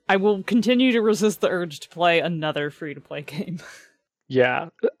I will continue to resist the urge to play another free-to-play game. Yeah,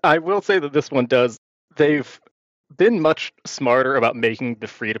 I will say that this one does. They've been much smarter about making the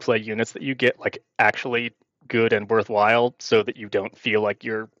free-to-play units that you get like actually good and worthwhile, so that you don't feel like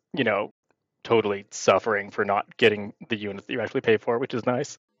you're, totally suffering for not getting the units that you actually pay for, which is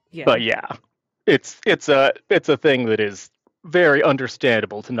nice. Yeah. But yeah, it's a thing that is very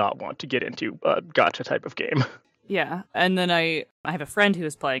understandable to not want to get into a gacha type of game. Yeah, and then I have a friend who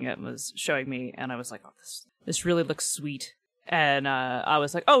was playing it and was showing me, and I was like, oh, this really looks sweet. And I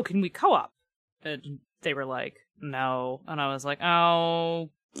was like, oh, can we co-op? And they were like, no. And I was like, oh.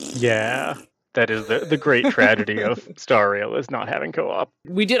 Yeah, that is the great tragedy of Star Rail, is not having co-op.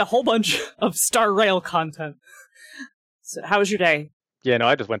 We did a whole bunch of Star Rail content. So how was your day? Yeah, no,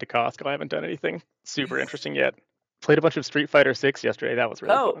 I just went to Costco. I haven't done anything super interesting yet. Played a bunch of Street Fighter 6 yesterday. That was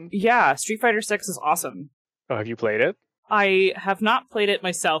really fun. Yeah, Street Fighter 6 is awesome. Oh, have you played it? I have not played it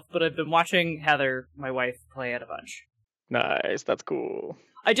myself, but I've been watching Heather, my wife, play it a bunch. Nice, that's cool.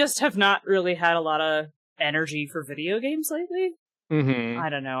 I just have not really had a lot of energy for video games lately. Mm-hmm. I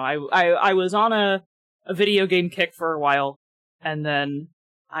don't know. I was on a video game kick for a while, and then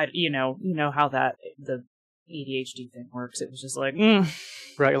you know how the ADHD thing works. It was just like,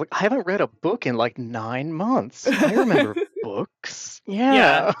 Right, like I haven't read a book in like 9 months. I remember books.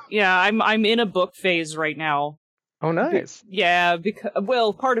 Yeah. Yeah. I'm in a book phase right now. Oh, nice. Yeah,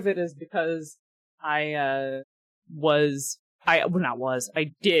 part of it is because I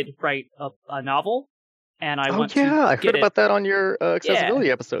did write a novel, and I want to I heard about that on your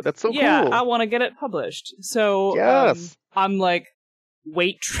accessibility episode. That's so cool. Yeah, I want to get it published. So yes. I'm like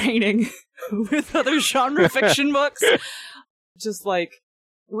weight training with other genre fiction books. Just like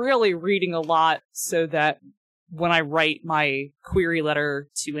really reading a lot so that when I write my query letter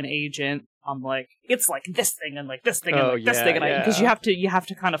to an agent, I'm like, it's like this thing and like this thing and like this thing, and because you have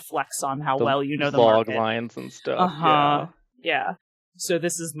to kind of flex on how well you know the log market. Lines and stuff. Yeah. So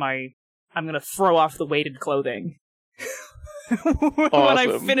this is I'm gonna throw off the weighted clothing. When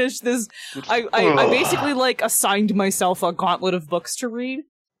I finish this, I basically like assigned myself a gauntlet of books to read.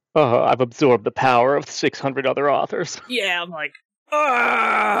 I've absorbed the power of 600 other authors. Yeah, I'm like,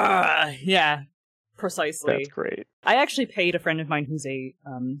 yeah, precisely. That's great. I actually paid a friend of mine who's a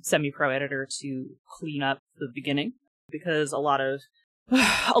semi-pro editor to clean up the beginning, because a lot of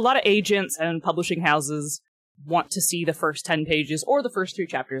agents and publishing houses want to see the first 10 pages or the first 3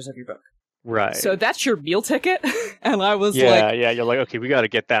 chapters of your book. Right. So that's your meal ticket. And I was you're like, okay, we got to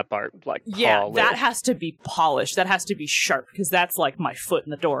get that part polished. That has to be polished. That has to be sharp, because that's like my foot in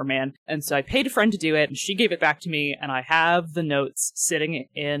the door, man. And so I paid a friend to do it, and she gave it back to me, and I have the notes sitting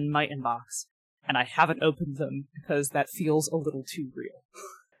in my inbox, and I haven't opened them because that feels a little too real.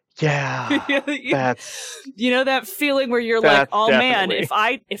 Yeah. That's that feeling where you're like, oh definitely.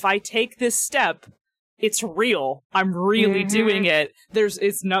 man, if I take this step, it's real. I'm really doing it.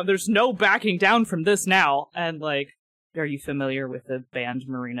 There's no backing down from this now. And like, are you familiar with the band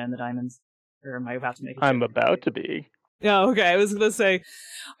Marina and the Diamonds? Or am I about to make a joke? I'm about to be. Oh, okay. I was gonna say,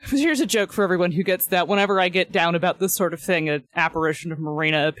 here's a joke for everyone who gets that. Whenever I get down about this sort of thing, an apparition of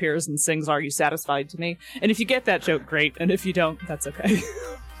Marina appears and sings "Are You Satisfied" to me. And if you get that joke, great. And if you don't, that's okay.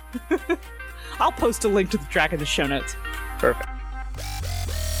 I'll post a link to the track in the show notes. Perfect.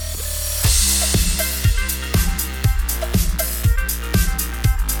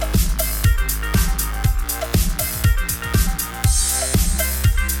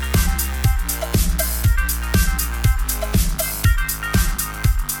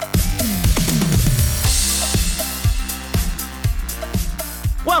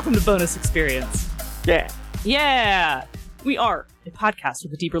 Welcome to Bonus Experience. Yeah! We are a podcast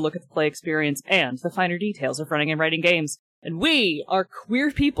with a deeper look at the play experience and the finer details of running and writing games. And we are queer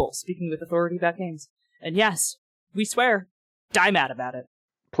people speaking with authority about games. And yes, we swear, die mad about it.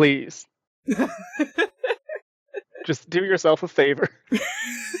 Please. Just do yourself a favor.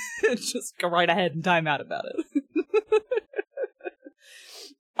 Just go right ahead and die mad about it.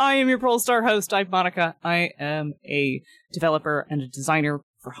 I am your Polestar host. I'm Monica. I am a developer and a designer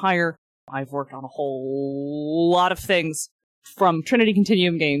for hire. I've worked on a whole lot of things, from Trinity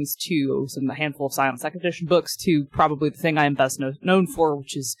Continuum games to a handful of Silent Second Edition books to probably the thing I am best known for,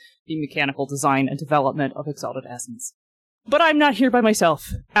 which is the mechanical design and development of Exalted Essence. But I'm not here by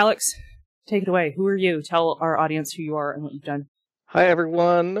myself. Alex, take it away. Who are you? Tell our audience who you are and what you've done. Hi,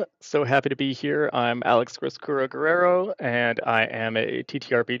 everyone. So happy to be here. I'm Alex Griscura Guerrero, and I am a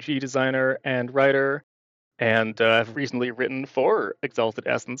TTRPG designer and writer, and I've recently written for Exalted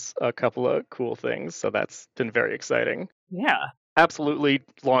Essence a couple of cool things, so that's been very exciting. Yeah. absolutely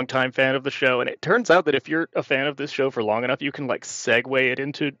longtime fan of the show, and it turns out that if you're a fan of this show for long enough, you can like segue it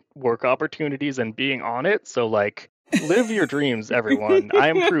into work opportunities and being on it. So like, live your dreams, everyone. I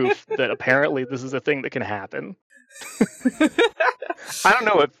am proof that apparently this is a thing that can happen. I don't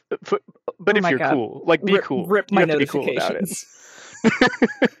know but if you're God. cool, like be cool. Rip my you have to be cool about it.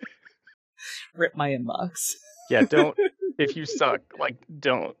 Rip my inbox. Yeah, don't. If you suck, like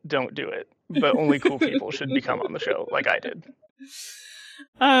don't do it. But only cool people should become on the show, like I did.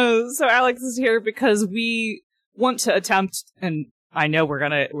 So Alex is here because we want to attempt, and I know we're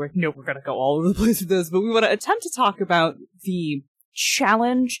gonna go all over the place with this, but we want to attempt to talk about the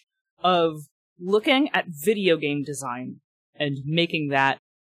challenge of looking at video game design and making that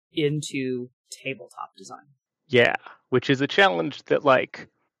into tabletop design. Yeah, which is a challenge that like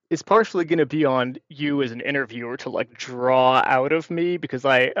is partially going to be on you as an interviewer to like draw out of me, because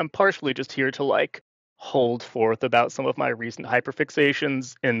I am partially just here to like hold forth about some of my recent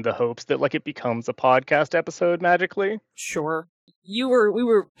hyperfixations in the hopes that like it becomes a podcast episode magically. Sure. We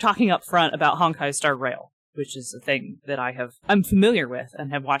were talking up front about Honkai Star Rail, which is a thing that I'm familiar with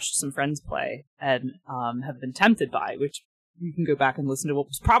and have watched some friends play and have been tempted by, which you can go back and listen to what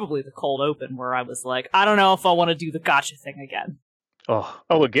was probably the cold open where I was like, I don't know if I want to do the gotcha thing again. Oh,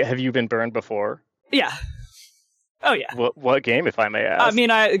 have you been burned before? Yeah. Oh yeah. What game, if I may ask? I mean,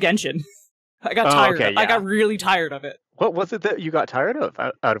 Genshin. I got tired. Okay, yeah. I got really tired of it. What was it that you got tired of?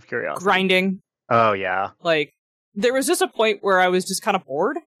 Out of curiosity. Grinding. Oh yeah. Like there was just a point where I was just kind of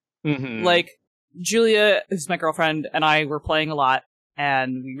bored. Mm-hmm. Like Julia, who's my girlfriend, and I were playing a lot,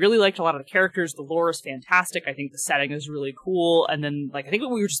 and we really liked a lot of the characters. The lore is fantastic. I think the setting is really cool. And then like I think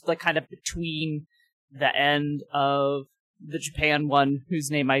we were just like kind of between the end of the Japan one, whose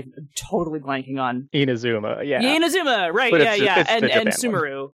name I'm totally blanking on. Inazuma, yeah. Inazuma, right, But yeah. And Japan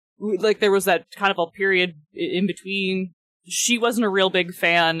Sumeru. Like, there was that kind of a period in between. She wasn't a real big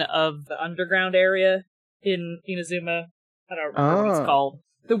fan of the underground area in Inazuma. I don't remember what it's called.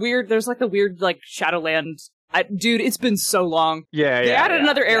 There's like the weird, like, Shadowland. Dude, it's been so long. Yeah, They added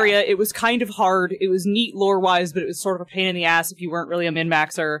another area. Yeah. It was kind of hard. It was neat lore-wise, but it was sort of a pain in the ass if you weren't really a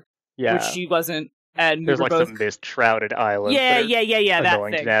min-maxer. Yeah. Which she wasn't. And there's we were like both... some mist shrouded islands. Yeah, annoying that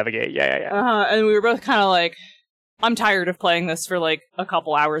thing. to navigate. Yeah. And we were both kind of like, I'm tired of playing this for like a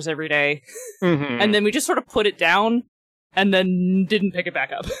couple hours every day. Mm-hmm. And then we just sort of put it down and then didn't pick it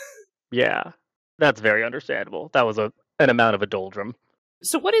back up. Yeah, that's very understandable. That was an amount of a doldrum.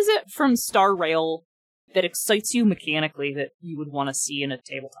 So what is it from Star Rail that excites you mechanically that you would want to see in a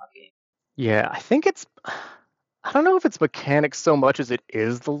tabletop game? Yeah, I think I don't know if it's mechanics so much as it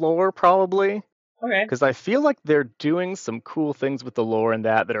is the lore, probably. Okay. Because I feel like they're doing some cool things with the lore in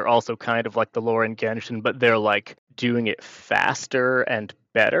that are also kind of like the lore in Genshin, but they're like doing it faster and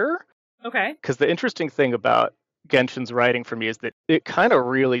better. Okay. Because the interesting thing about Genshin's writing for me is that it kind of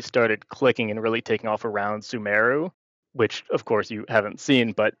really started clicking and really taking off around Sumeru, which of course you haven't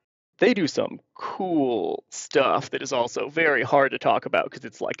seen, but they do some cool stuff that is also very hard to talk about because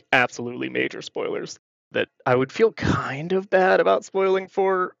it's like absolutely major spoilers that I would feel kind of bad about spoiling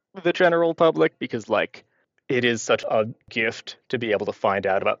for the general public, because like it is such a gift to be able to find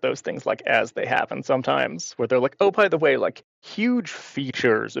out about those things like as they happen sometimes, where they're like, oh, by the way, like huge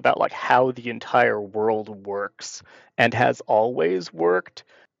features about like how the entire world works and has always worked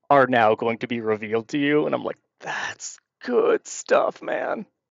are now going to be revealed to you. And I'm like, that's good stuff, man.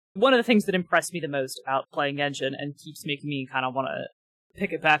 One of the things that impressed me the most about playing Genshin and keeps making me kind of want to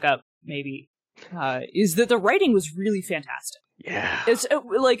pick it back up maybe is that the writing was really fantastic. Yeah. It's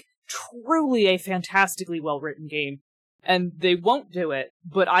like truly a fantastically well-written game. And they won't do it,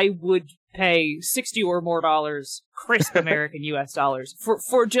 but I would pay $60 or more crisp American US dollars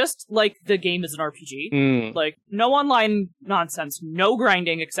for just like the game as an RPG. Like no online nonsense, no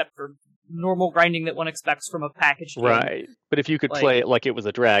grinding except for normal grinding that one expects from a packaged game. Right. But if you could play it like it was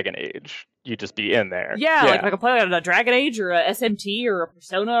a Dragon Age, you'd just be in there. Yeah, like if I could play a Dragon Age or a SMT or a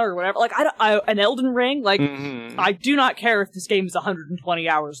Persona or whatever. Like an Elden Ring. Like I do not care if this game is 120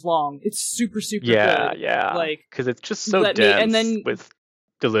 hours long. It's super good. Yeah. Like because it's just so dense with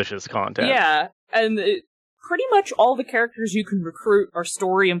delicious content. Yeah, and pretty much all the characters you can recruit are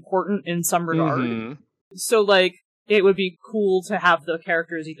story important in some regard. So like, it would be cool to have the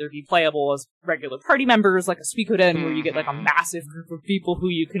characters either be playable as regular party members, like a Suikoden, where you get like a massive group of people who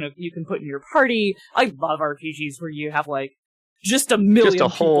you can put in your party. I love RPGs where you have like just a million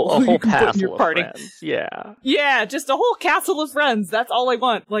people who you can put in your party. Friends. Yeah. Yeah, just a whole castle of friends. That's all I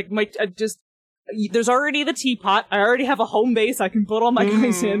want. Like there's already the teapot. I already have a home base I can put all my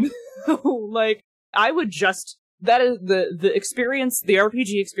guys in. Like, I would just... That is the experience, the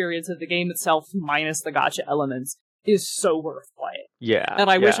RPG experience of the game itself, minus the gacha elements, is so worth playing. Yeah. And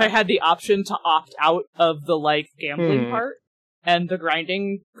I wish I had the option to opt out of the, like, gambling part and the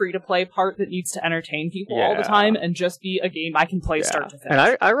grinding free-to-play part that needs to entertain people all the time and just be a game I can play start to finish.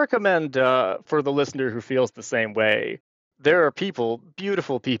 And I recommend, for the listener who feels the same way, there are people,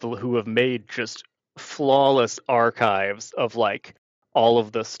 beautiful people, who have made just flawless archives of, like, all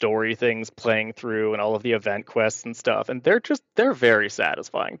of the story things playing through and all of the event quests and stuff, and they're very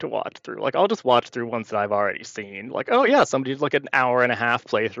satisfying to watch through. Like, I'll just watch through ones that I've already seen. Like, oh yeah, somebody did like an hour and a half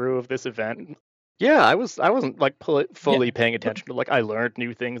playthrough of this event. Yeah, I wasn't like fully paying attention to, like, I learned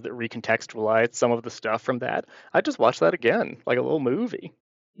new things that recontextualized some of the stuff from that. I just watched that again, like a little movie.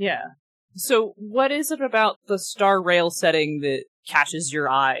 Yeah. So what is it about the Star Rail setting that catches your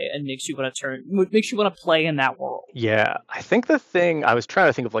eye and makes you want to play in that world? Yeah, I think the thing, I was trying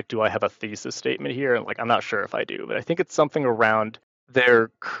to think of, like, do I have a thesis statement here? And, like, I'm not sure if I do, but I think it's something around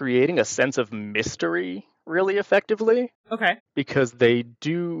they're creating a sense of mystery really effectively. Okay. Because they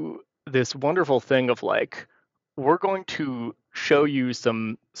do this wonderful thing of, like, we're going to show you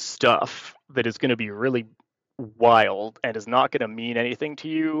some stuff that is going to be really wild and is not going to mean anything to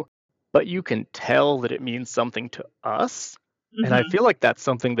you, but you can tell that it means something to us. And I feel like that's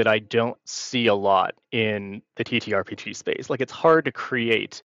something that I don't see a lot in the TTRPG space. Like, it's hard to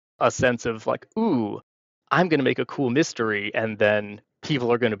create a sense of, like, ooh, I'm going to make a cool mystery, and then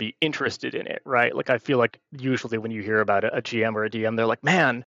people are going to be interested in it, right? Like, I feel like usually when you hear about a GM or a DM, they're like,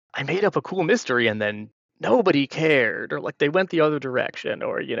 man, I made up a cool mystery, and then nobody cared, or, like, they went the other direction,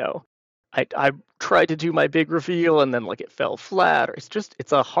 or, you know, I tried to do my big reveal and then, like, it fell flat. Or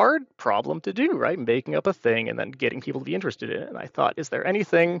it's a hard problem to do, right? Making up a thing and then getting people to be interested in it. And I thought, is there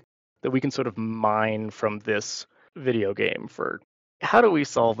anything that we can sort of mine from this video game for how do we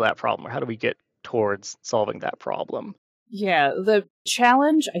solve that problem, or how do we get towards solving that problem? Yeah, the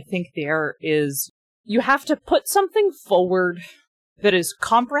challenge, I think, there is you have to put something forward that is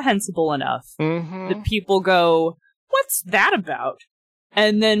comprehensible enough that people go, what's that about?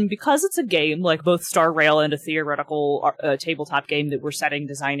 And then, because it's a game, like both Star Rail and a theoretical tabletop game that we're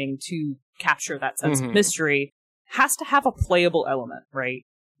designing to capture that sense of mystery, has to have a playable element, right?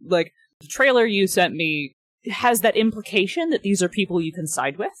 Like, the trailer you sent me has that implication that these are people you can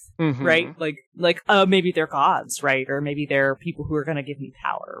side with, right? Like, maybe they're gods, right? Or maybe they're people who are going to give me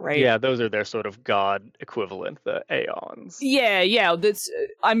power, right? Yeah, those are their sort of god equivalent, the Aeons. Yeah, that's,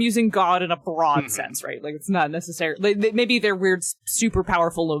 I'm using god in a broad sense, right? Like, it's not necessarily, maybe they're weird, super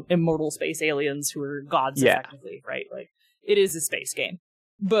powerful, immortal space aliens who are gods, effectively, right? Like, it is a space game.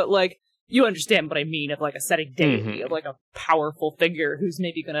 But, like, you understand what I mean of, like, a setting deity, of, like, a powerful figure who's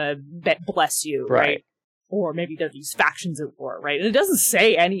maybe gonna bless you, right? Or maybe they're these factions at war, right? And it doesn't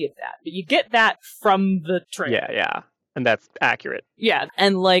say any of that, but you get that from the trailer. Yeah. And that's accurate. Yeah,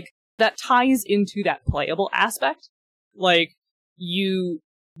 and, like, that ties into that playable aspect. Like, you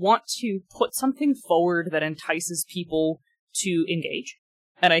want to put something forward that entices people to engage.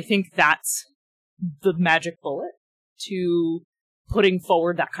 And I think that's the magic bullet to putting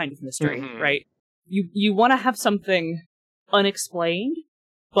forward that kind of mystery, right? You want to have something unexplained,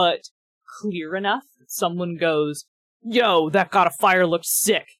 but clear enough that someone goes, yo, that God of Fire looked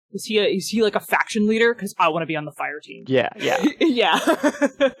sick. Is he like a faction leader? Because I want to be on the fire team. Yeah. Yeah.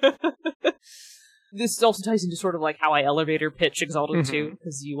 This also ties into sort of like how I elevator pitch Exalted 2,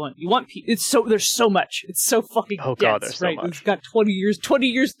 because you want there's so much. It's so fucking dense, God, there's right? so much. It's got 20 years,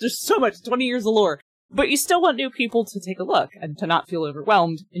 there's so much, 20 years of lore. But you still want new people to take a look and to not feel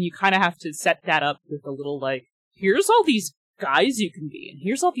overwhelmed, and you kind of have to set that up with a little, like, here's all these guys you can be, and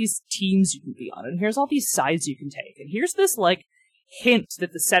here's all these teams you can be on, and here's all these sides you can take, and here's this, like, hint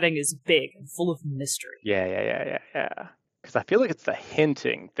that the setting is big and full of mystery. Yeah. Because I feel like it's the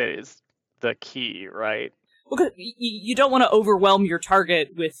hinting that is the key, right? Well, you don't want to overwhelm your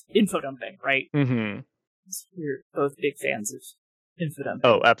target with info dumping, right? We're both big fans of info dumping.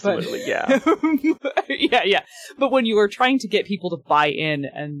 Oh, absolutely, yeah. Yeah. But when you are trying to get people to buy in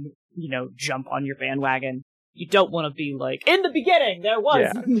and, you know, jump on your bandwagon, you don't want to be like, in the beginning, there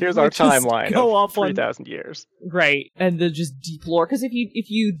was. Yeah, here's our timeline go of off on 3,000 years. Right, and then just deep lore. Because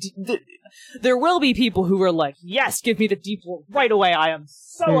there will be people who are like, yes, give me the deep lore right away. I am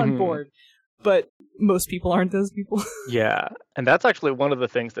so on board. But most people aren't those people. Yeah, and that's actually one of the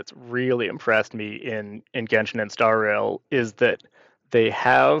things that's really impressed me in Genshin and Star Rail is that they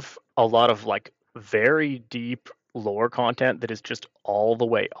have a lot of, like, very deep lore content that is just all the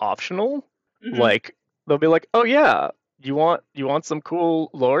way optional. Like, they'll be like, oh yeah, you want some cool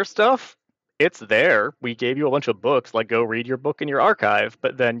lore stuff? It's there. We gave you a bunch of books, like, go read your book in your archive.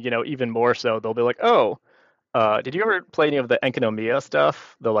 But then, you know, even more so, they'll be like, oh, did you ever play any of the Enkanomiya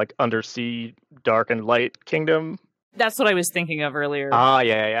stuff? The, like, undersea dark and light kingdom? That's what I was thinking of earlier.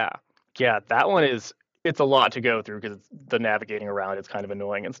 Yeah, that one it's a lot to go through because the navigating around is kind of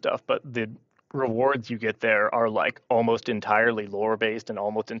annoying and stuff, but the rewards you get there are like almost entirely lore based and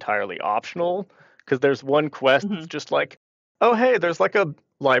almost entirely optional. Because there's one quest that's just like, oh hey, there's like a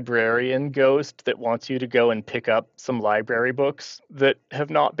librarian ghost that wants you to go and pick up some library books that have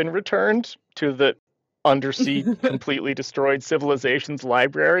not been returned to the undersea completely destroyed civilization's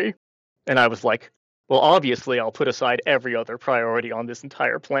library. And I was like, well, obviously, I'll put aside every other priority on this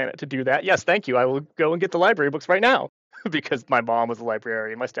entire planet to do that. Yes, thank you. I will go and get the library books right now. Because my mom was a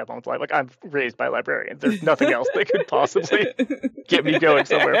librarian, my stepmom was like, I'm raised by librarians. There's nothing else that could possibly get me going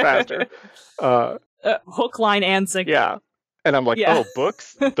somewhere faster. Hook, line, and sinker. Yeah. And I'm like, oh,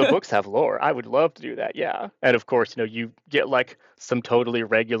 books? The books have lore. I would love to do that, yeah. And of course, you get like some totally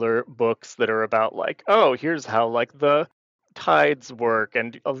regular books that are about like, oh, here's how like the tides work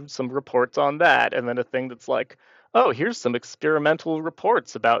and some reports on that. And then a thing that's like, oh, here's some experimental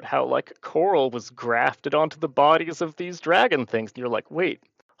reports about how like coral was grafted onto the bodies of these dragon things. And you're like, wait,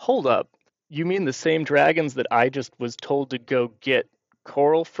 hold up. You mean the same dragons that I just was told to go get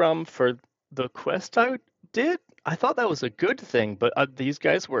coral from for the quest I did? I thought that was a good thing, but these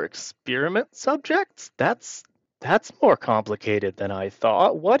guys were experiment subjects? That's more complicated than I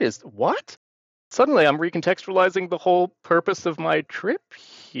thought. What? Suddenly I'm recontextualizing the whole purpose of my trip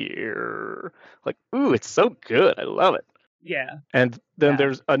here. Like, ooh, it's so good. I love it. Yeah. And then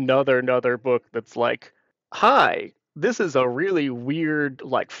there's another book that's like, hi, this is a really weird,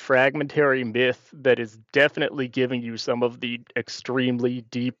 like, fragmentary myth that is definitely giving you some of the extremely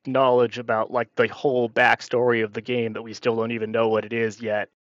deep knowledge about, like, the whole backstory of the game that we still don't even know what it is yet.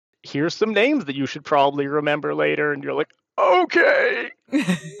 Here's some names that you should probably remember later. And you're like, okay.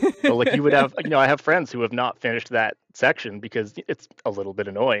 So, like, you would have, I have friends who have not finished that section because it's a little bit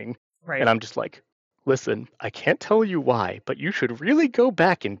annoying. Right. And I'm just like, listen, I can't tell you why, but you should really go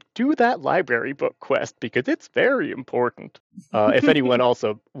back and do that library book quest because it's very important. If anyone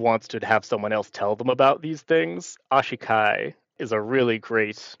also wants to have someone else tell them about these things, Ashikai is a really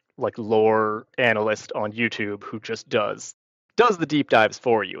great, like, lore analyst on YouTube who just does the deep dives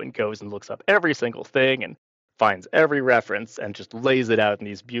for you and goes and looks up every single thing and finds every reference and just lays it out in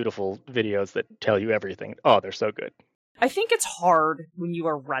these beautiful videos that tell you everything. Oh, they're so good. I think it's hard when you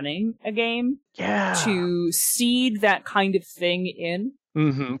are running a game to seed that kind of thing in.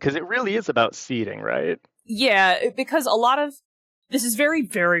 Because it really is about seeding, right? Yeah, because a lot of this is very,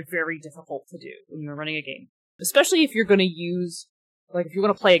 very, very difficult to do when you're running a game. Especially if you're going to use, like, if you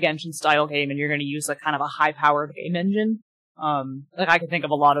want to play a Genshin style game and you're going to use, like, kind of a high-powered game engine. Like, I can think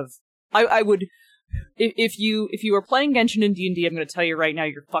of a lot of, I would, if you are playing Genshin in D&D, I'm going to tell you right now,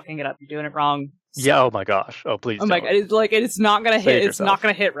 you're fucking it up. You're doing it wrong. Yeah, oh my gosh. Oh, please don't. My God, it's not going to hit. Yourself. It's not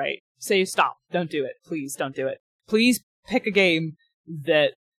going to hit right. Say stop. Don't do it. Please don't do it. Please pick a game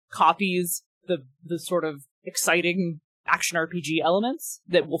that copies the sort of exciting action RPG elements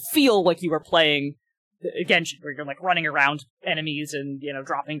that will feel like you are playing Genshin, where you're, like, running around enemies and,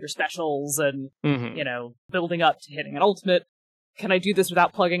 dropping your specials and, building up to hitting an ultimate. Can I do this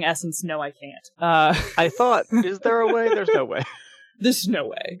without plugging Essence? No, I can't. I thought, is there a way? There's no way. There's no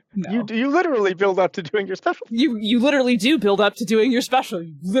way. No. You literally build up to doing your special. You literally do build up to doing your special.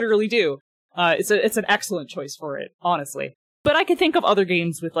 You literally do. It's an excellent choice for it, honestly. But I could think of other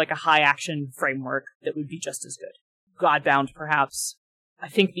games with, like, a high action framework that would be just as good. Godbound, perhaps. I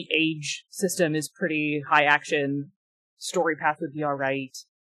think the Age system is pretty high action. Story Path would be alright.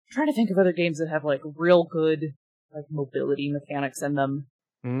 I'm trying to think of other games that have, like, real good, like, mobility mechanics in them.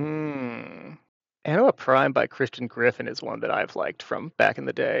 Anima Prime by Christian Griffin is one that I've liked from back in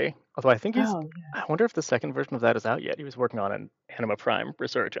the day. Although I think I wonder if the second version of that is out yet. He was working on an Anima Prime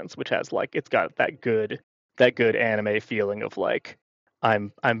Resurgence, which has, like, it's got that good anime feeling of, like,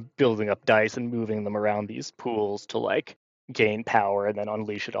 I'm building up dice and moving them around these pools to, like, gain power and then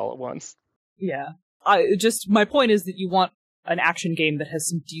unleash it all at once. Yeah. My point is that you want an action game that has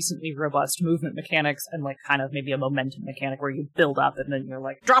some decently robust movement mechanics and, like, kind of maybe a momentum mechanic where you build up and then you're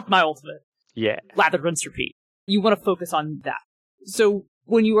like, drop my ultimate. Yeah. Lather, rinse, repeat. You want to focus on that. So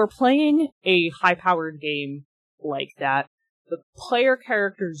when you are playing a high-powered game like that, the player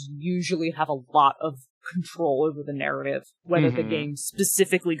characters usually have a lot of control over the narrative, whether the game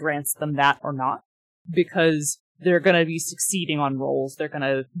specifically grants them that or not, because they're going to be succeeding on rolls, they're going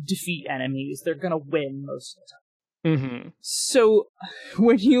to defeat enemies, they're going to win most of the time. So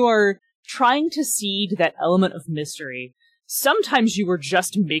when you are trying to seed that element of mystery, sometimes you were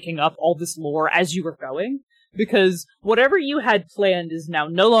just making up all this lore as you were going, because whatever you had planned is now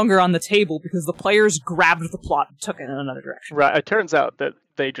no longer on the table because the players grabbed the plot and took it in another direction. Right. It turns out that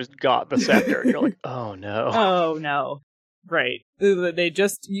they just got the scepter. You're like, oh no. Oh no. Right. They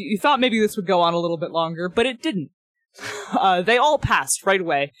just, you thought maybe this would go on a little bit longer, but it didn't. They all passed right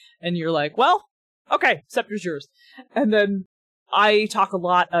away, and you're like, well, okay, scepter's yours. And then I talk a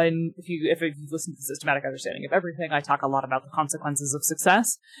lot, and if you've listened to Systematic Understanding of Everything, I talk a lot about the consequences of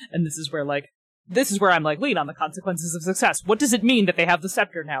success, and this is where I'm like, lean on the consequences of success. What does it mean that they have the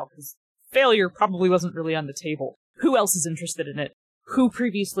scepter now? Because failure probably wasn't really on the table. Who else is interested in it? Who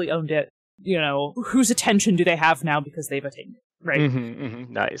previously owned it? Whose attention do they have now because they've attained it, right?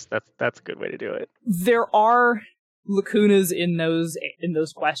 Nice. That's a good way to do it. There are lacunas in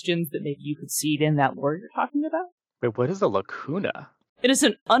those questions that maybe you could seed in that lore you're talking about. Wait, what is a lacuna? It is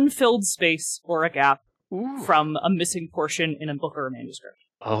an unfilled space or a gap Ooh. from a missing portion in a book or a manuscript.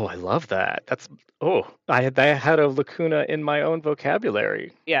 Oh, I love that. I had a lacuna in my own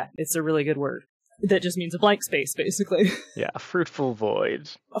vocabulary. Yeah, it's a really good word. That just means a blank space, basically. Yeah, a fruitful void.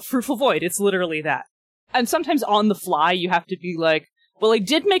 A fruitful void, it's literally that. And sometimes on the fly, you have to be like, well, I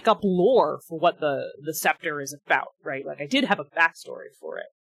did make up lore for what the scepter is about, right? Like, I did have a backstory for it.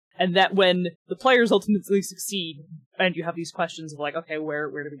 And that when the players ultimately succeed, and you have these questions of like, okay, where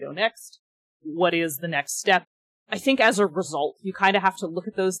do we go next? What is the next step? I think as a result, you kind of have to look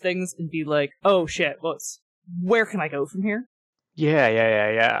at those things and be like, oh shit, where can I go from here?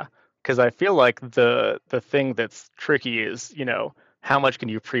 Yeah. Because I feel like the thing that's tricky is, how much can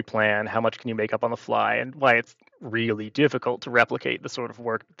you pre-plan, how much can you make up on the fly, and why it's really difficult to replicate the sort of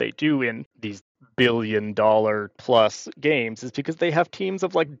work they do in these billion-dollar-plus games is because they have teams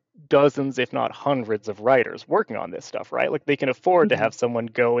of like dozens, if not hundreds of writers working on this stuff, right? Like they can afford to have someone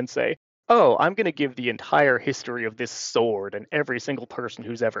go and say, oh, I'm going to give the entire history of this sword and every single person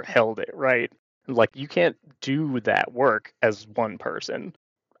who's ever held it, right? Like you can't do that work as one person.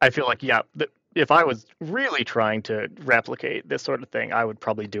 I feel like, if I was really trying to replicate this sort of thing, I would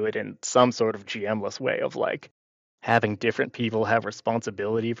probably do it in some sort of GM-less way of like having different people have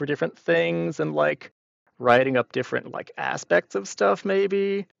responsibility for different things and like writing up different like aspects of stuff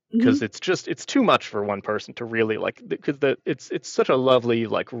maybe. Because it's too much for one person to really like, because it's such a lovely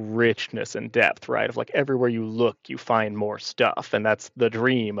like richness and depth, right? Of like everywhere you look, you find more stuff, and that's the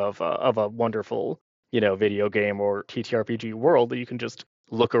dream of a wonderful video game or TTRPG world that you can just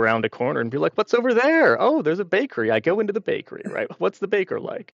look around a corner and be like, what's over there? Oh, there's a bakery. I go into the bakery, right? What's the baker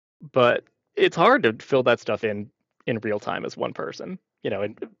like? But it's hard to fill that stuff in real time as one person,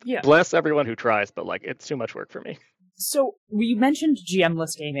 and bless everyone who tries, but like it's too much work for me. So we mentioned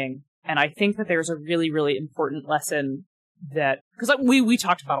GM-less gaming, and I think that there's a really, really important lesson that, because we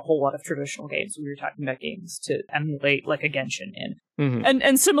talked about a whole lot of traditional games. We were talking about games to emulate like a Genshin in.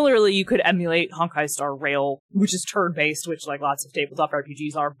 And similarly, you could emulate Honkai Star Rail, which is turn-based, which like lots of tabletop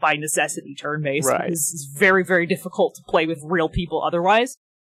RPGs are by necessity turn-based. Right. It's very, very difficult to play with real people otherwise.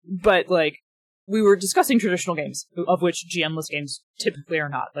 But like, we were discussing traditional games, of which GM-less games typically are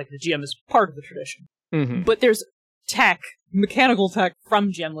not. Like, the GM is part of the tradition. But there's mechanical tech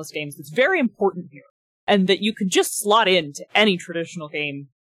from GM-less games that's very important here. And that you could just slot into any traditional game,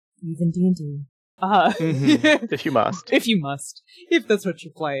 even D&D. If you must. If that's what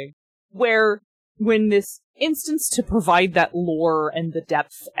you're playing. Where, when this instance to provide that lore and the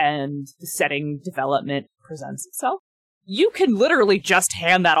depth and the setting development presents itself, you can literally just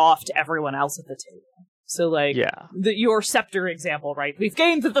hand that off to everyone else at the table. So, like, your scepter example, right? We've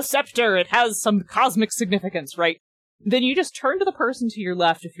gained the scepter, it has some cosmic significance, right? Then you just turn to the person to your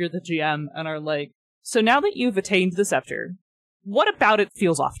left if you're the GM and are like, so now that you've attained the scepter, what about it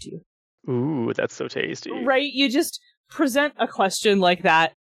feels off to you? Ooh, that's so tasty. Right? You just present a question like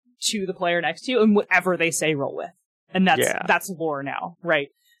that to the player next to you, and whatever they say, roll with. And that's lore now, right?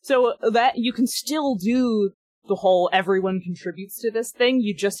 So that you can still do the whole everyone contributes to this thing.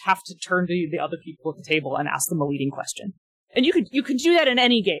 You just have to turn to the other people at the table and ask them a leading question. And you could do that in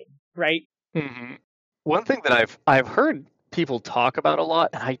any game, right? One thing that I've heard people talk about a lot,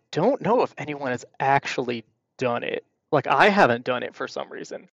 and I don't know if anyone has actually done it, like I haven't done it for some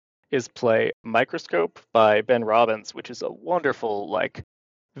reason, is play Microscope by Ben Robbins, which is a wonderful, like,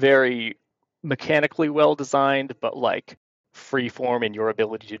 very mechanically well designed, but like freeform in your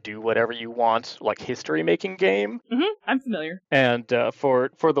ability to do whatever you want, like history making game. I'm familiar. And for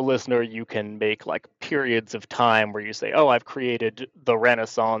the listener, you can make like periods of time where you say, oh, I've created the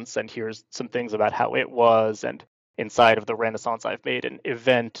Renaissance, and here's some things about how it was, and inside of the Renaissance, I've made an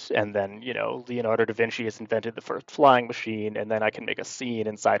event, and then, Leonardo da Vinci has invented the first flying machine, and then I can make a scene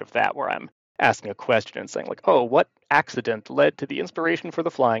inside of that where I'm asking a question and saying, like, oh, what accident led to the inspiration for the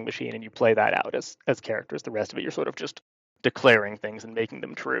flying machine, and you play that out as characters. The rest of it, you're sort of just declaring things and making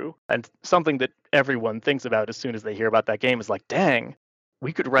them true. And something that everyone thinks about as soon as they hear about that game is like, dang,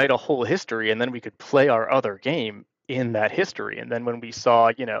 we could write a whole history, and then we could play our other game in that history. And then when we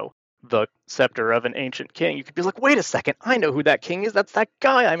saw, the scepter of an ancient king, you could be like, wait a second, I know who that king is. That's that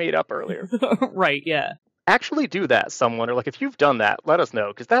guy I made up earlier. Right, yeah. Actually do that, someone, or like if you've done that, let us know,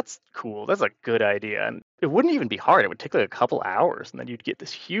 because that's cool. That's a good idea. And it wouldn't even be hard. It would take like a couple hours, and then you'd get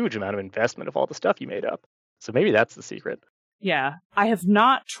this huge amount of investment of all the stuff you made up. So maybe that's the secret. Yeah. I have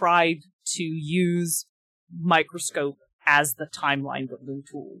not tried to use Microscope as the timeline building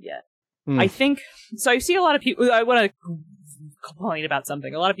tool yet. I think, so I see a lot of people, I want to complain about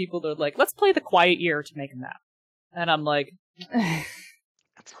something. A lot of people are like, let's play the Quiet Year to make a map. And I'm like,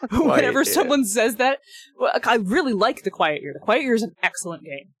 whenever someone says that, well, I really like the Quiet Year. The Quiet Year is an excellent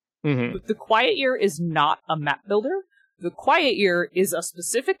game. Mm-hmm. But the Quiet Year is not a map builder. The Quiet Year is a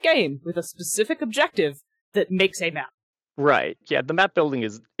specific game with a specific objective that makes a map. Right. Yeah, the map building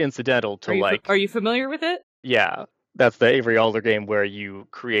is incidental to Are you familiar with it? Yeah, that's the Avery Alder game where you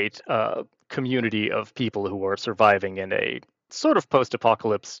create a community of people who are surviving in a sort of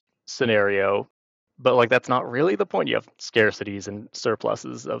post-apocalypse scenario. But like that's not really the point. You have scarcities and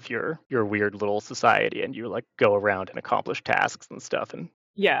surpluses of your weird little society, and you like go around and accomplish tasks and stuff. And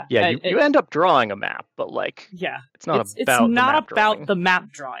yeah, you end up drawing a map, but like it's not about the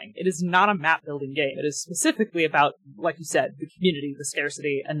map drawing. It is not a map building game. It is specifically about, like you said, the community, the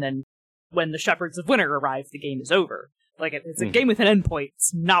scarcity, and then when the Shepherds of Winter arrive, the game is over. Like, it's a game with an endpoint.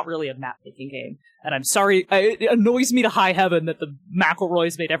 It's not really a map-making game. And I'm sorry, it annoys me to high heaven that the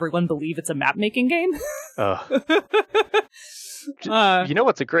McElroys made everyone believe it's a map-making game. You know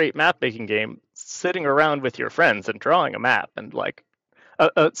what's a great map-making game? Sitting around with your friends and drawing a map. And, like,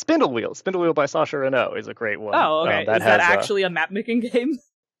 Spindle Wheel. Spindle Wheel by Sacha Renaud is a great one. Oh, okay. Is that actually a map-making game?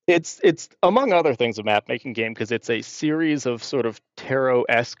 It's among other things a map making game because it's a series of sort of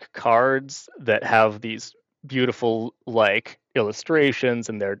tarot-esque cards that have these beautiful like illustrations,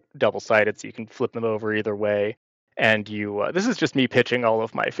 and they're double-sided so you can flip them over either way. And you this is just me pitching all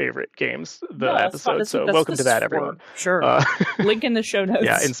of my favorite games episode. So welcome to that, everyone. Sure. Link in the show notes.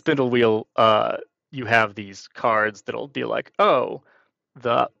 Yeah, in Spindle Wheel you have these cards that'll be like, oh,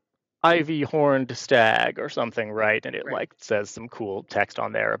 the ivy-horned stag or something, right? And it like says some cool text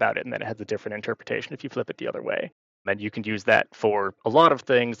on there about it, and then it has a different interpretation if you flip it the other way. And you can use that for a lot of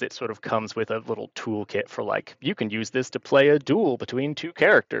things. It sort of comes with a little toolkit for like, you can use this to play a duel between two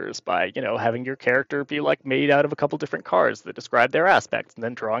characters by, having your character be like made out of a couple different cards that describe their aspects, and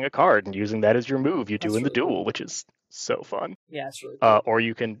then drawing a card and using that as your move you do in the duel, which is so fun. Yeah, it's really cool. Or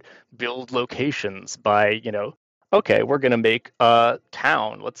you can build locations by, okay, we're going to make a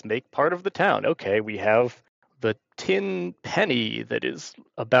town. Let's make part of the town. Okay, we have the tin penny that is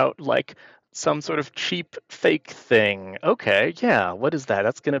about like some sort of cheap fake thing. Okay, yeah, what is that?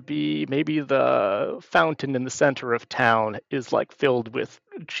 That's going to be maybe the fountain in the center of town is like filled with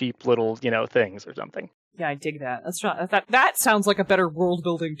cheap little, things or something. Yeah, I dig that. That sounds like a better world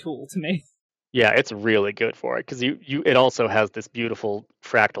building tool to me. Yeah, it's really good for it because it also has this beautiful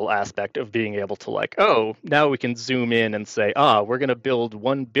fractal aspect of being able to like, oh, now we can zoom in and say, we're going to build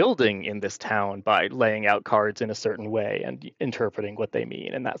one building in this town by laying out cards in a certain way and interpreting what they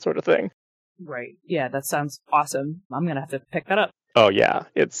mean and that sort of thing. Right. Yeah, that sounds awesome. I'm going to have to pick that up. Oh, yeah,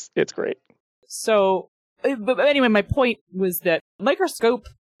 it's great. So, but anyway, my point was that Microscope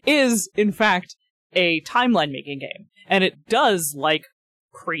is, in fact, a timeline-making game. And it does, like,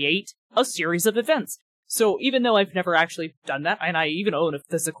 create a series of events. So even though I've never actually done that, and I even own a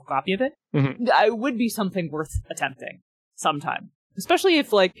physical copy of it, it would be something worth attempting sometime. Especially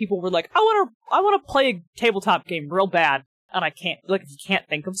if like people were like, I want to play a tabletop game real bad, and I can't, like, if you can't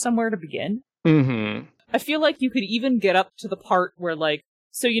think of somewhere to begin. I feel like you could even get up to the part where like,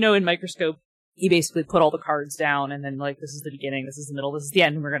 so in Microscope, you basically put all the cards down, and then like, this is the beginning, this is the middle, this is the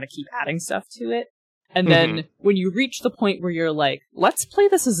end, and we're going to keep adding stuff to it. And then when you reach the point where you're like, let's play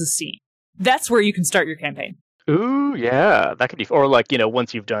this as a scene, that's where you can start your campaign. Ooh, yeah, that could be, or like,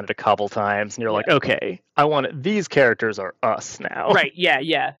 once you've done it a couple times and you're like, okay, these characters are us now. Right,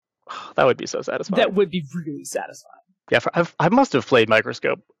 yeah. That would be so satisfying. That would be really satisfying. Yeah, I must have played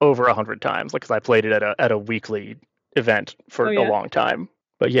Microscope over 100 times, like, because I played it at a weekly event for a long time.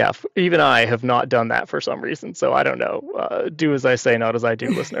 But yeah, even I have not done that for some reason, so I don't know. Do as I say, not as I do,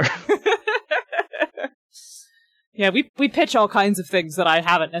 listener. Yeah, we pitch all kinds of things that I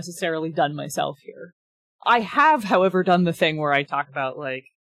haven't necessarily done myself here. I have, however, done the thing where I talk about, like,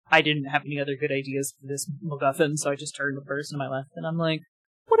 I didn't have any other good ideas for this MacGuffin, so I just turned to the person to my left, and I'm like,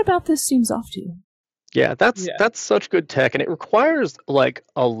 what about this seems off to you? Yeah, that's such good tech, and it requires like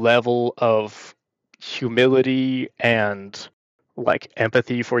a level of humility and like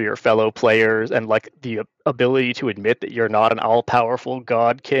empathy for your fellow players and like the ability to admit that you're not an all-powerful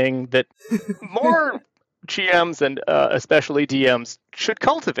god king that more GMs and especially DMs should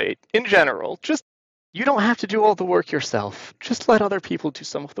cultivate in general. Just you don't have to do all the work yourself. Just let other people do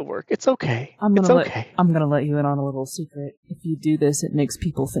some of the work. It's okay. I'm It's okay. gonna let you in on a little secret. If you do this, it makes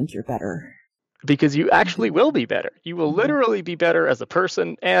people think you're better. Because you actually will be better. You will literally be better as a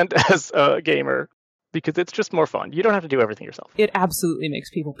person and as a gamer because it's just more fun. You don't have to do everything yourself. It absolutely makes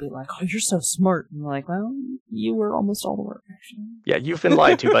people be like, "Oh, you're so smart." And I'm like, well, you were almost all the work, actually. Yeah, you've been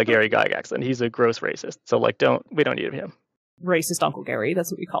lied to by Gary Gygax, and he's a gross racist. So like, we don't need him. Racist Uncle Gary.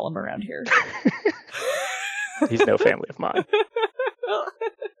 That's what we call him around here. He's no family of mine.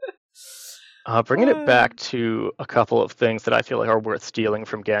 Bringing it back to a couple of things that I feel like are worth stealing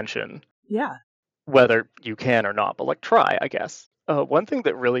from Genshin. Yeah. Whether you can or not, but like try, I guess. One thing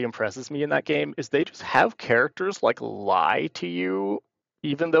that really impresses me in that game is they just have characters like lie to you,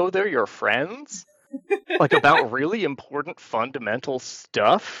 even though they're your friends, like about really important fundamental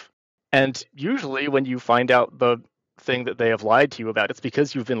stuff. And usually when you find out the thing that they have lied to you about, it's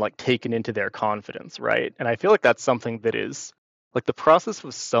because you've been like taken into their confidence, right? And I feel like that's something that is like the process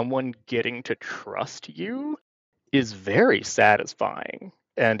of someone getting to trust you is very satisfying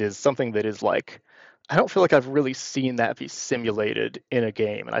and is something that is like, I don't feel like I've really seen that be simulated in a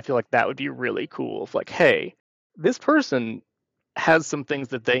game. And I feel like that would be really cool. If like, hey, this person has some things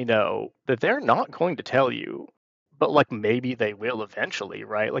that they know that they're not going to tell you, but like maybe they will eventually,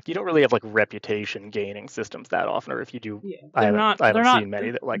 right? Like you don't really have like reputation gaining systems that often, or if you do, I haven't seen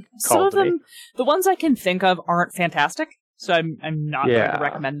many that like some of them. Me. The ones I can think of aren't fantastic, so I'm not going to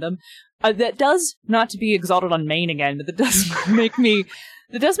recommend them. That does, not to be exalted on Maine again, but that does make me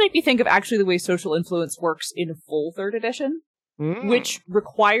think of actually the way social influence works in full 3rd edition, which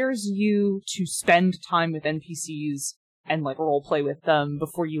requires you to spend time with NPCs and like role play with them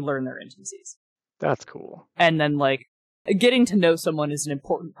before you learn their intimacies. That's cool. And then like getting to know someone is an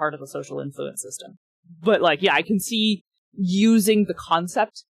important part of the social influence system. But like, yeah, I can see using the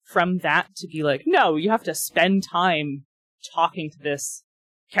concept from that to be like, no, you have to spend time talking to this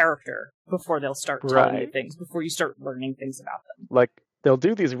character before they'll start telling you things, before you start learning things about them. Like, they'll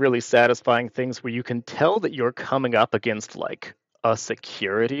do these really satisfying things where you can tell that you're coming up against like a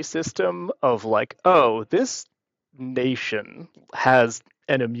security system of like, oh, this nation has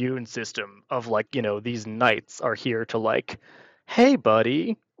an immune system of like, you know, these knights are here to like, hey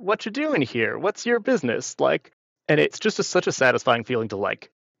buddy, what you doing here? What's your business? Like, and it's just such a satisfying feeling to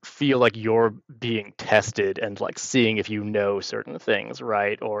like feel like you're being tested and like seeing if you know certain things,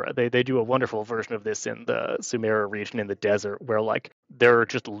 right? Or they do a wonderful version of this in the Sumera region in the desert where like there are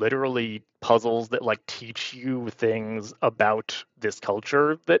just literally puzzles that like teach you things about this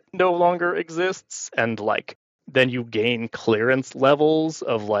culture that no longer exists, and like then you gain clearance levels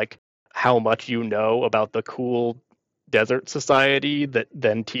of like how much you know about the cool desert society that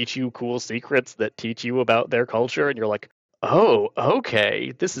then teach you cool secrets that teach you about their culture, and you're like, oh,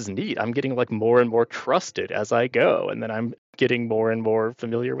 okay, this is neat. I'm getting like more and more trusted as I go, and then I'm getting more and more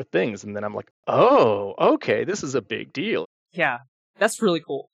familiar with things, and then I'm like, oh, okay, this is a big deal. Yeah, that's really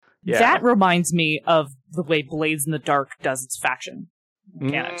cool. Yeah. That reminds me of the way Blades in the Dark does its faction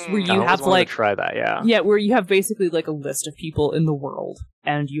mechanics, where you have like try that, where you have basically like a list of people in the world,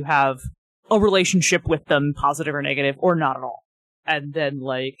 and you have a relationship with them, positive or negative, or not at all, and then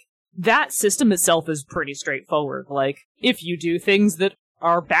like that system itself is pretty straightforward. Like, if you do things that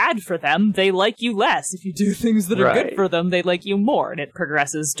are bad for them, they like you less. If you do things that are good for them, they like you more. And it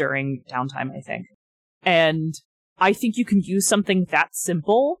progresses during downtime, I think. And I think you can use something that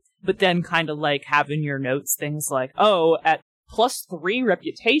simple, but then kind of like have in your notes things like, oh, at +3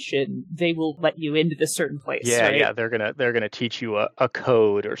 reputation, they will let you into this certain place. Yeah, right? yeah, they're gonna teach you a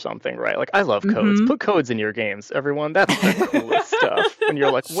code or something, right? Like, I love codes. Put codes in your games, everyone. That's the coolest stuff. And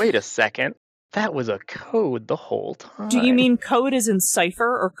you're like, wait a second, that was a code the whole time. Do you mean code is in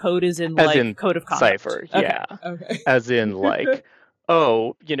Cypher, or code is in like code of conduct? Cypher, yeah. Okay. As in like,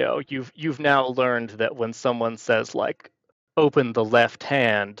 oh, you know, you've now learned that when someone says like, open the left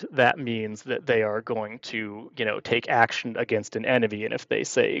hand, that means that they are going to, you know, take action against an enemy. And if they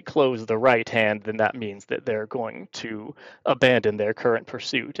say close the right hand, then that means that they're going to abandon their current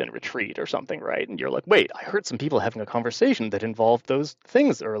pursuit and retreat or something, right? And you're like, wait, I heard some people having a conversation that involved those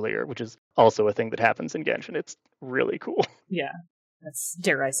things earlier, which is also a thing that happens in Genshin. It's really cool. Yeah, that's,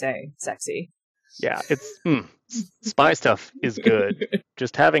 dare I say, sexy. Yeah, it's spy stuff is good.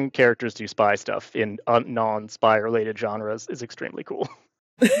 Just having characters do spy stuff in non-spy related genres is extremely cool.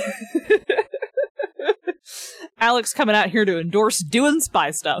 Alex coming out here to endorse doing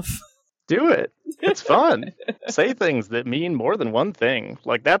spy stuff. Do it. It's fun. Say things that mean more than one thing.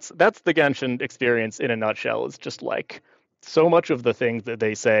 Like that's the Genshin experience in a nutshell. It's just like so much of the things that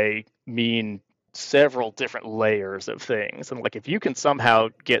they say mean several different layers of things. And like if you can somehow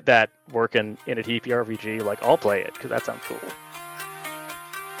get that working in a TPRPG, like I'll play it because that sounds cool.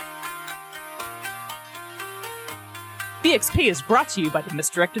 BXP is brought to you by the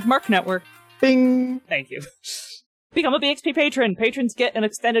Misdirected Mark Network. Bing! Thank you. Become a BXP patron. Patrons get an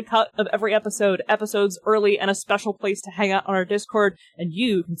extended cut of every episode, episodes early, and a special place to hang out on our Discord, and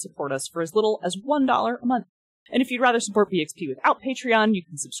you can support us for as little as $1 a month. And if you'd rather support BXP without Patreon, you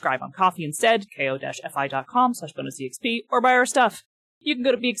can subscribe on Ko-fi instead, ko-fi.com/bonusexp, or buy our stuff. You can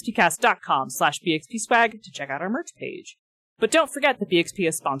go to bxpcast.com/bxpswag to check out our merch page. But don't forget that BXP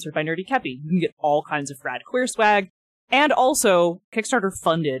is sponsored by Nerdy Kepi. You can get all kinds of rad queer swag, and also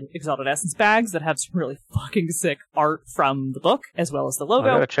Kickstarter-funded Exalted Essence bags that have some really fucking sick art from the book, as well as the logo.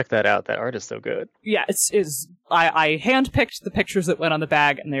 I gotta check that out. That art is so good. Yeah, I handpicked the pictures that went on the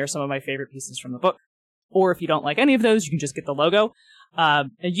bag, and they are some of my favorite pieces from the book. Or if you don't like any of those, you can just get the logo.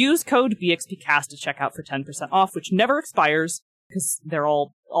 And use code BXPcast to check out for 10% off, which never expires, because they're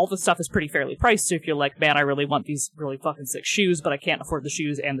all the stuff is pretty fairly priced, so if you're like, man, I really want these really fucking sick shoes, but I can't afford the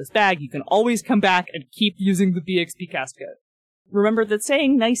shoes and this bag, you can always come back and keep using the BXPcast code. Remember that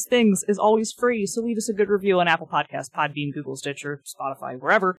saying nice things is always free, so leave us a good review on Apple Podcasts, Podbean, Google, Stitcher, Spotify,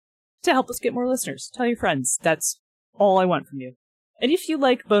 wherever, to help us get more listeners. Tell your friends. That's all I want from you. And if you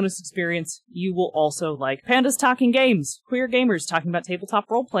like Bonus Experience, you will also like Pandas Talking Games, queer gamers talking about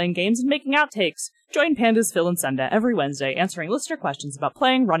tabletop role-playing games and making outtakes. Join Pandas, Phil, and Senda every Wednesday answering listener questions about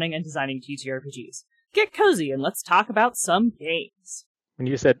playing, running, and designing TTRPGs. Get cozy and let's talk about some games. When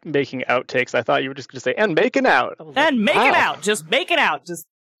you said making outtakes, I thought you were just going to say, and making out. And making out! Just making out! Just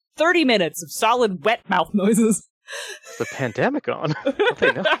 30 minutes of solid wet mouth noises. Is the pandemic on? Don't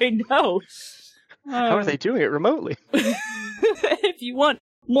they know? I know. How are they doing it remotely? If you want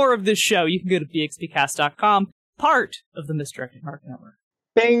more of this show, you can go to bxpcast.com, part of the Misdirected Mark Network.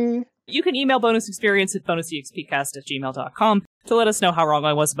 Bing! You can email Bonus Experience at bonusexpcast@gmail.com to let us know how wrong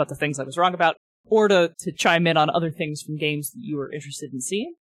I was about the things I was wrong about, or to chime in on other things from games that you are interested in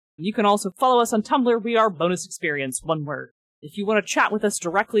seeing. You can also follow us on Tumblr. We are Bonus Experience, one word. If you want to chat with us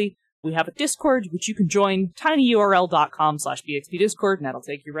directly, we have a Discord, which you can join, tinyurl.com/bxpdiscord, and that'll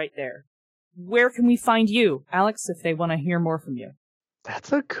take you right there. Where can we find you, Alex, if they want to hear more from you?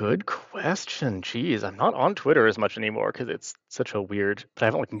 That's a good question. Jeez, I'm not on Twitter as much anymore because it's such a weird. But I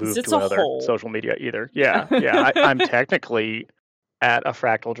haven't moved to another social media either. Yeah. I'm technically at a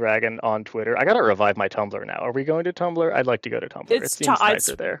Fractal Dragon on Twitter. I gotta revive my Tumblr now. Are we going to Tumblr? I'd like to go to Tumblr. It seems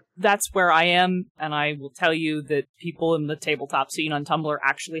nicer there. That's where I am, and I will tell you that people in the tabletop scene on Tumblr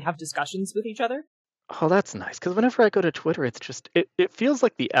actually have discussions with each other. Oh, that's nice, because whenever I go to Twitter, it's just, it feels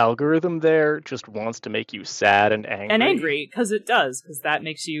like the algorithm there just wants to make you sad and angry. And angry, because it does, because that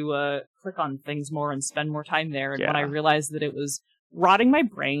makes you click on things more and spend more time there. And when I realized that it was rotting my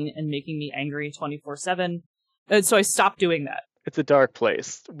brain and making me angry 24/7, so I stopped doing that. It's a dark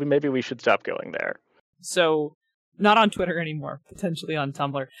place. Maybe we should stop going there. So, not on Twitter anymore, potentially on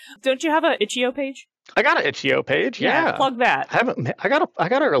Tumblr. Don't you have a Itch.io page? I got an Itch.io page, yeah. Plug that. I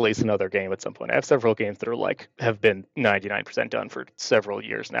gotta release another game at some point. I have several games that are have been 99% done for several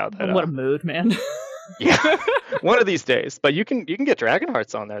years now. What a mood, man. Yeah, one of these days. But you can get Dragon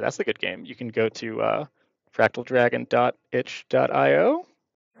Hearts on there. That's a good game. You can go to fractaldragon.itch.io.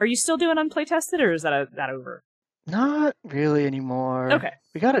 Are you still doing Unplaytested, or is that over? Not really anymore. Okay.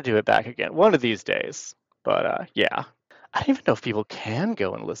 We gotta do it back again one of these days. But yeah, I don't even know if people can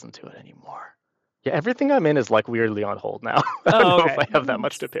go and listen to it anymore. Yeah, everything I'm in is weirdly on hold now. I don't know if I have that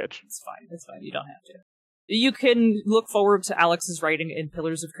much to pitch. It's fine. You don't have to. You can look forward to Alex's writing in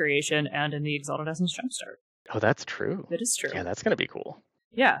Pillars of Creation and in the Exalted Essence Jumpstart. Oh, that's true. It is true. Yeah, that's going to be cool.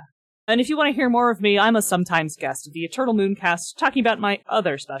 Yeah. And if you want to hear more of me, I'm a sometimes guest of the Eternal Mooncast, talking about my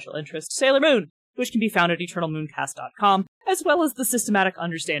other special interest, Sailor Moon, which can be found at eternalmooncast.com, as well as the systematic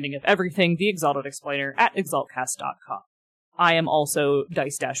understanding of everything, the Exalted Explainer, at exaltcast.com. I am also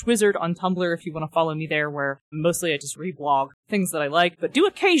Dice-Wizard on Tumblr if you want to follow me there, where mostly I just reblog things that I like, but do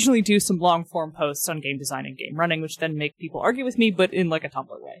occasionally do some long-form posts on game design and game running, which then make people argue with me, but in a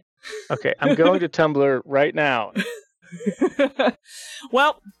Tumblr way. Okay, I'm going to Tumblr right now.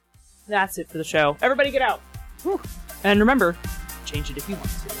 Well, that's it for the show. Everybody get out. Whew. And remember, change it if you want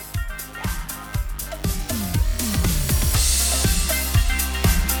to.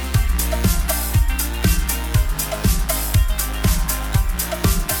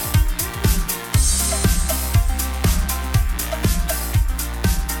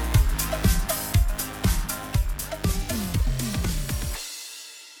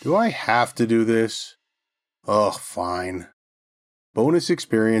 Do I have to do this? Ugh, fine. Bonus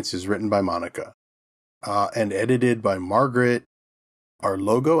Experience is written by Monica. And edited by Margaret. Our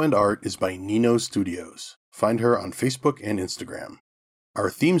logo and art is by Nino Studios. Find her on Facebook and Instagram.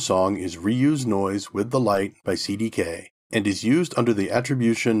 Our theme song is Reuse Noise with the Light by CDK and is used under the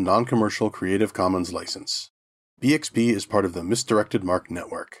Attribution Non-Commercial Creative Commons license. BXP is part of the Misdirected Mark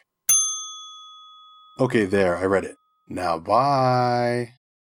Network. Okay, there, I read it. Now bye!